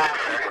good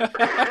laugher.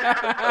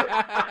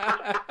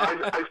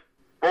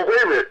 Well,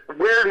 wait a minute.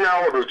 Where in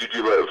Malibu did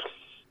you live?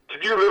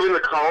 Did you live in the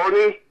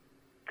Colony?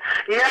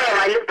 No,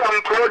 I lived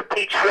on Broad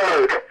Beach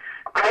Road.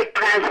 Right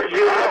past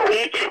Zero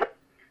Beach?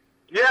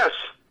 Yes.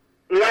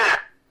 Yeah.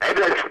 It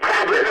was fabulous.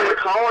 I lived in the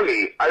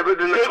Colony. I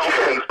lived in the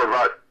Colony for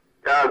about,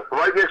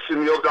 right next to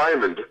Neil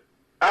Diamond.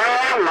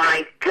 Oh,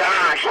 my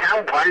gosh.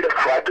 How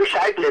wonderful. I wish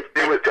I'd lived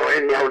next door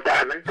to Neil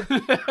Diamond.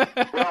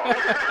 well,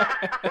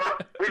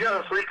 we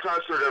got a free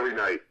concert every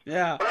night.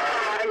 Yeah. Oh,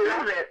 I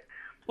love it.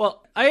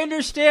 Well, I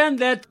understand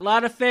that a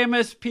lot of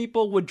famous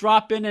people would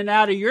drop in and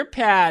out of your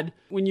pad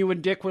when you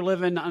and Dick were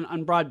living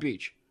on Broad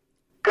Beach.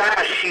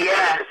 Gosh,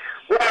 yeah.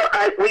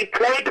 Well, we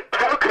played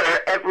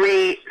poker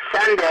every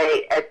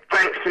Sunday at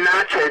Frank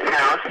Sinatra's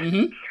house.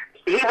 Mm-hmm.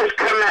 He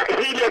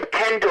lived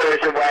 10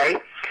 doors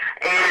away,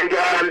 and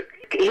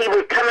he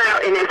would come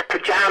out in his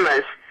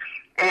pajamas,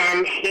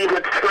 and he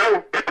would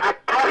throw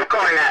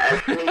popcorn at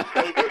us, and he'd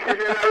say, "This is an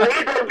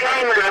illegal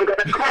game, and I'm going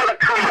to call the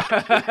cops."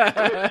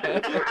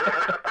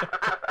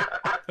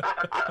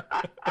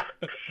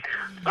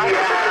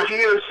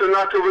 He and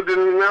Sinatra lived in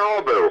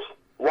Malibu.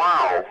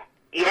 Wow.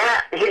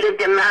 Yeah, he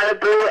lived in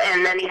Malibu,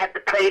 and then he had the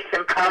place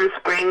in Palm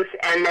Springs,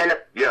 and then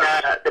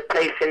the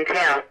place in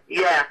town.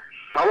 Yeah.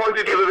 How long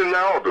did you live in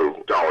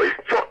Malibu, Dolly?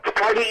 For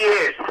 40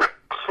 years.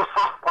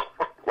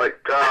 My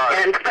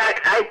God. In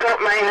fact, I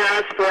bought my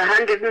house for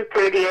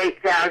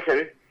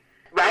 $138,000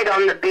 right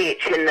on the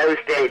beach in those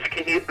days.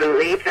 Can you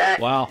believe that?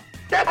 Wow.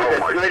 That was a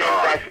good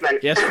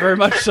investment. Yes, very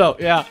much so.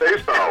 Yeah. Say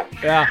so.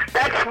 Yeah.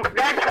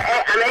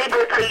 I'm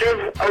able to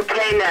live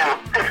okay now.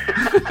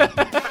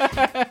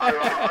 I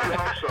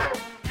hope so.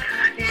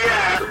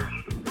 Yeah.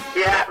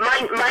 Yeah.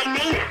 My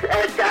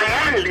niece,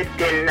 Diane,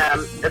 lived in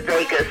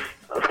Vegas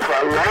for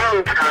a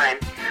long time.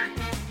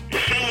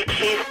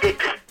 She's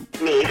Dick's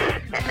niece,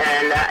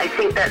 and I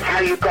think that's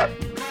how you got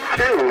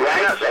through,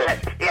 right?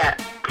 Yeah.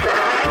 So,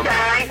 hi,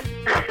 Di.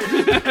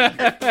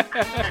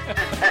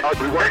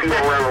 We worked you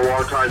around a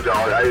long time,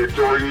 Dolly. I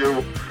adore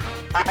you.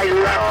 I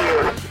love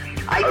you.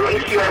 I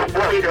think you're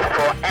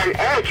wonderful. And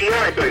Ed,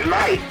 you're a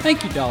delight.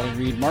 Thank you, Dolly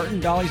Reed Martin.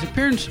 Dolly's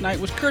appearance tonight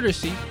was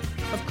courtesy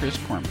of Chris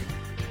Corman.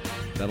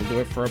 That'll do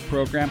it for our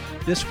program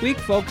this week,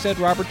 folks. Ed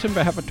Robertson, on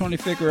behalf of Tony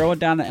Figueroa,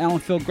 down at Alan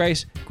Phil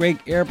Grace, Greg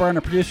Airborne,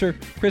 our producer,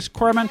 Chris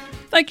Corman.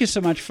 Thank you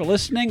so much for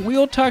listening. We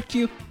will talk to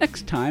you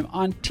next time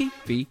on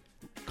TV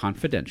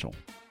Confidential.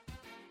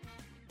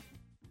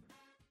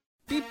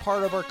 Be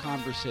part of our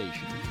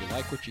conversation. If you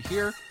like what you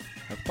hear,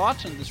 have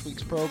thoughts on this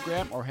week's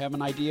program, or have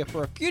an idea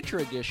for a future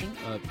edition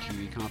of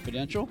TV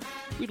Confidential,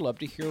 we'd love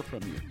to hear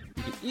from you.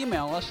 You can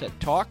email us at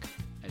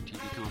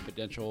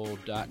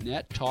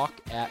talk@tvconfidential.net,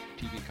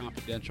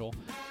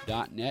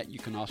 talk@tvconfidential.net. You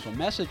can also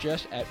message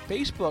us at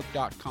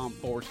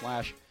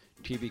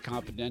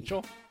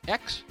facebook.com/tvconfidential,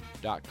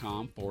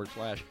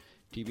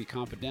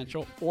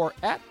 x.com/tvconfidential, or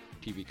at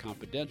TV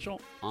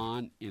Confidential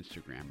on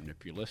Instagram. And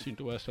if you're listening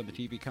to us on the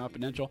TV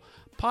Confidential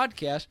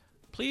podcast,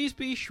 please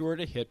be sure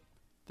to hit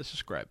the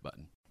subscribe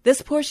button.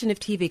 This portion of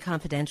TV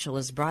Confidential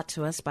is brought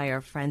to us by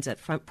our friends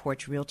at Front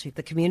Porch Realty,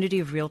 the community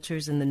of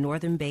realtors in the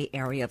Northern Bay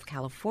Area of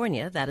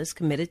California that is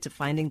committed to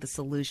finding the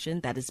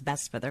solution that is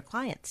best for their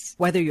clients.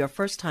 Whether you're a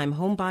first-time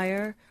home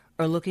buyer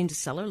or looking to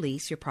sell or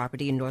lease your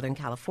property in Northern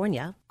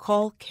California,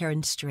 call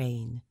Karen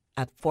Strain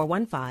at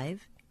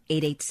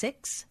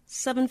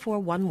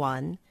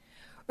 415-886-7411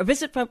 or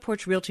visit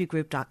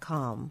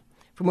frontporchrealtygroup.com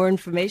for more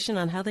information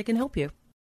on how they can help you.